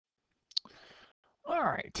All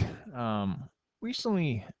right.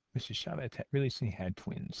 Recently, Mr. Chavez recently had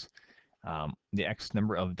twins. The X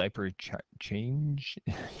number of diaper change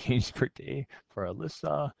changes per day for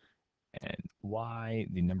Alyssa, and Y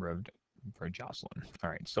the number of for Jocelyn.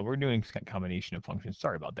 All right, so we're doing a combination of functions.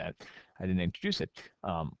 Sorry about that. I didn't introduce it.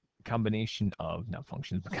 Combination of, not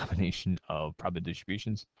functions, but combination of probability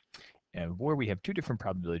distributions, and where we have two different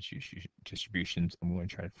probability distributions, and we want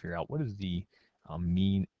to try to figure out what is the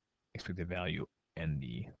mean expected value and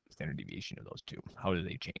the standard deviation of those two. How do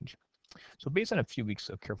they change? So based on a few weeks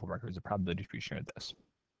of careful records, the probability distribution are this.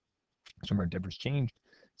 So remember, diapers changed.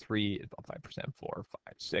 3 is about 5%, 4,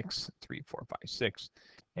 5, 6, 3, 4, 5, 6.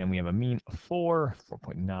 And we have a mean of 4,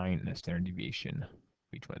 4.9, and a standard deviation of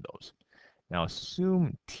each one of those. Now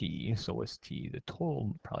assume T, so what's T? The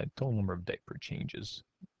total, probably the total number of diaper changes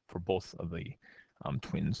for both of the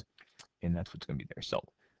twins, and that's what's going to be there. So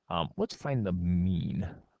let's find the mean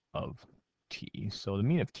of T. So the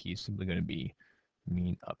mean of T is simply going to be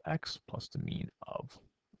mean of X plus the mean of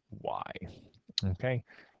Y. Okay,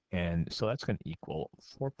 and so that's going to equal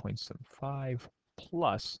 4.75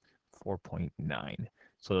 plus 4.9.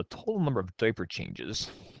 So the total number of diaper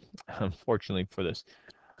changes, unfortunately for this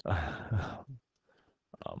um,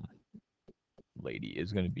 lady,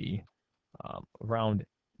 is going to be around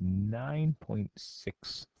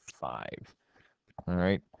 9.65. All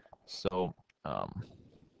right, so um,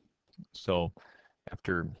 so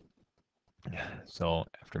after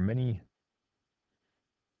after many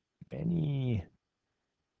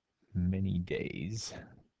many days,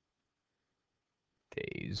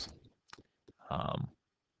 um,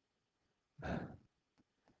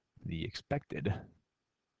 the expected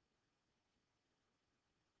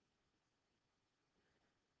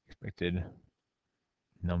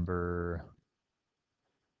number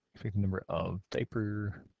expected number of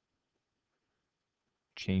diaper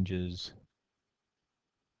changes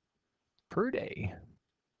per day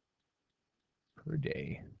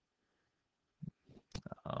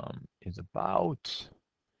is about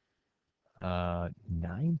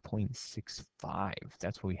 9.65.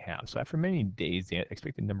 That's what we have. So after many days, the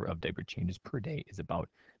expected number of diaper changes per day is about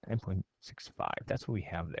 9.65. That's what we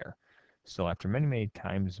have there. So after many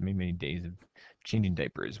times, many days of changing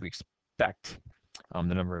diapers, we expect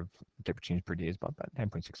the number of diaper changes per day is about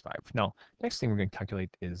 9.65. Now, next thing we're going to calculate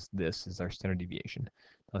is this, is our standard deviation.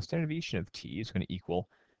 Now, the standard deviation of t is going to equal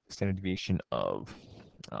the standard deviation of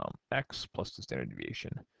x plus the standard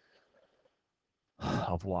deviation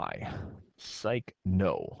of y. Psych,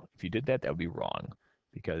 no. If you did that, that would be wrong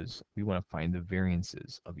because we want to find the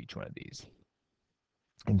variances of each one of these.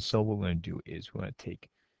 And so what we're going to do is we're going to take,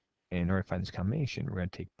 in order to find this combination, we're going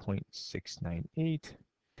to take 0.698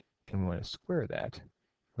 and we want to square that.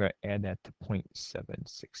 We're going to add that to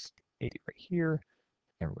 0.768 right here,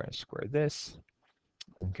 and we're going to square this,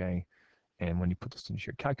 okay? And when you put this into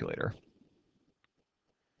your calculator,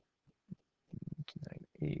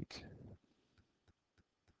 98,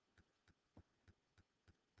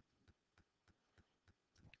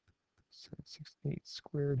 768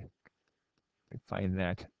 squared, we find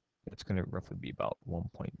that it's going to roughly be about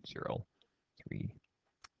 1.038.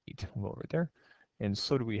 We'll go over there. And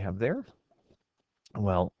so do we have there?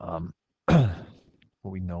 Well, what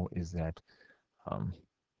we know is that um,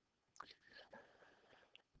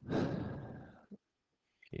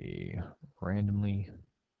 a randomly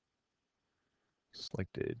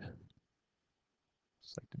selected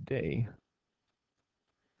day,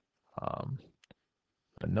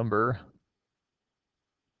 the number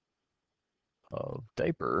of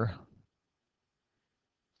diaper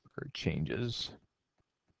changes,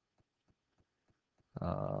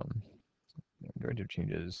 derivative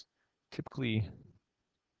changes typically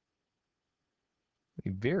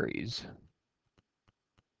varies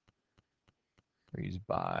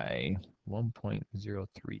by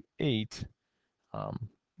 1.038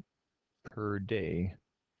 per day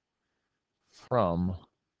from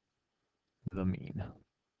the mean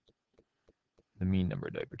number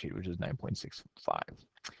of diaper changes, which is 9.65.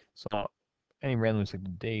 So any randomly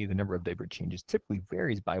selected day, the number of diaper changes typically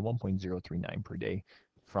varies by 1.039 per day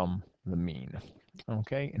from the mean.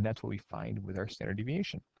 Okay, and that's what we find with our standard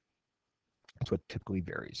deviation. That's what typically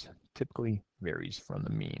varies from the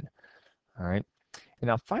mean. All right, and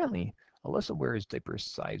now finally, Alyssa wears diaper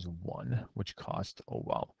size 1, which costs,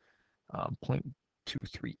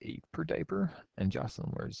 0.238 per diaper, and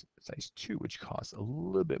Jocelyn wears size 2, which costs a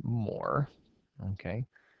little bit more. Okay,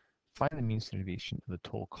 find the mean standard deviation of the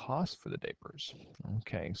total cost for the diapers.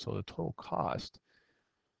 Okay, so the total cost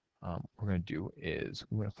we're going to do is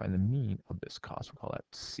we're going to find the mean of this cost. We'll call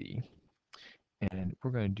that C. And what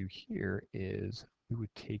we're going to do here is we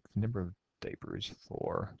would take the number of diapers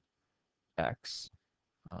for X,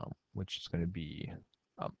 which is going to be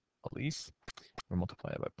Elise. We're going to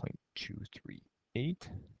multiply that by 0.238.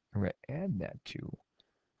 And we're going to add that to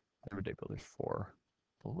number of diapers for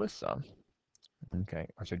Alyssa. Okay,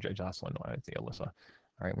 or sorry, Jocelyn, no, I'd say Alyssa. All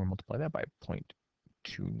right, we'll multiply that by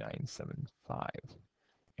 0.2975,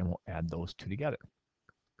 and we'll add those two together.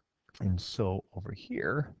 And so over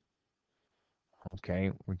here,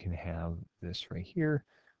 okay, we can have this right here.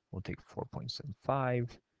 We'll take 4.75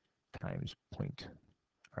 times point,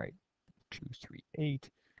 all right, 238,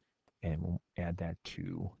 and we'll add that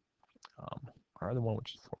to our other one,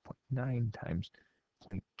 which is 4.9 times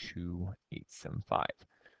 0.2875.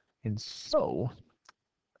 And so,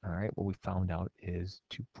 all right, what we found out is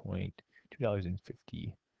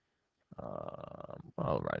 $2.50,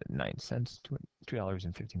 well, right at 9 cents,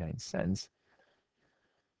 $2.59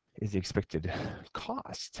 is the expected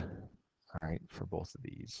cost, all right, for both of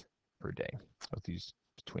these per day, both these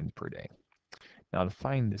twins per day. Now to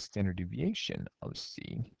find the standard deviation of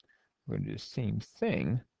C, we're going to do the same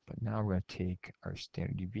thing, but now we're going to take our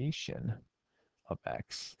standard deviation of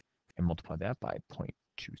X and multiply that by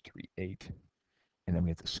 0.238, and then we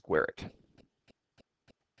have to square it.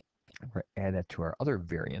 We're going to add that to our other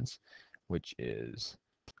variance, which is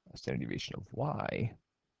a standard deviation of Y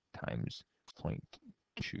times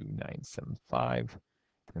 0.2975, and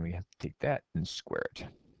then we have to take that and square it.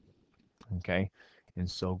 Okay, and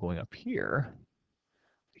so going up here,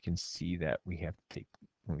 we can see that we have to take,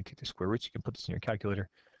 when we take the square roots, you can put this in your calculator.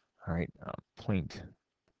 All right,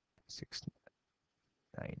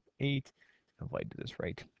 0.698, if I do this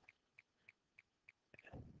right.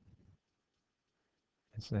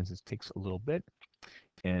 And sometimes this takes a little bit.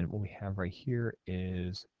 And what we have right here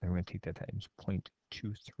is, I'm going to take that times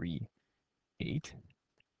 0.238,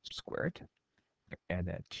 square it, add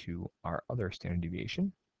that to our other standard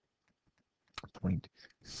deviation,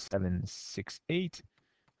 0.768,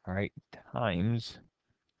 all right, times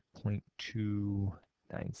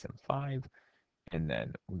 0.2975, and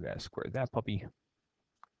then we got to square that puppy.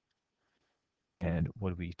 And what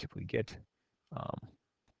do we typically get?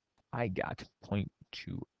 I got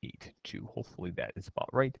 0.282. Hopefully that is about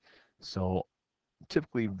right. So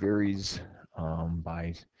typically varies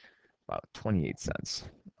by about 28 cents.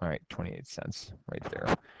 All right, 28 cents right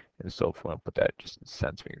there. And so if we want to put that just in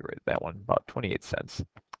cents, we can write that one. About 28 cents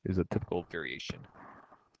is a typical variation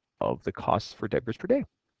of the costs for diapers per day.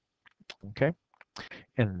 Okay,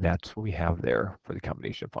 and that's what we have there for the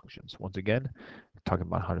combination of functions. Once again, talking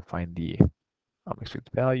about how to find the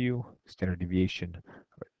expected value, standard deviation,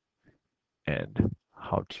 and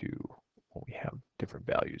how to, when we have different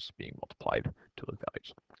values being multiplied to those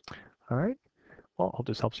values. All right, well, I hope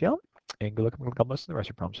this helps you out, and good luck with the rest of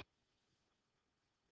your problems.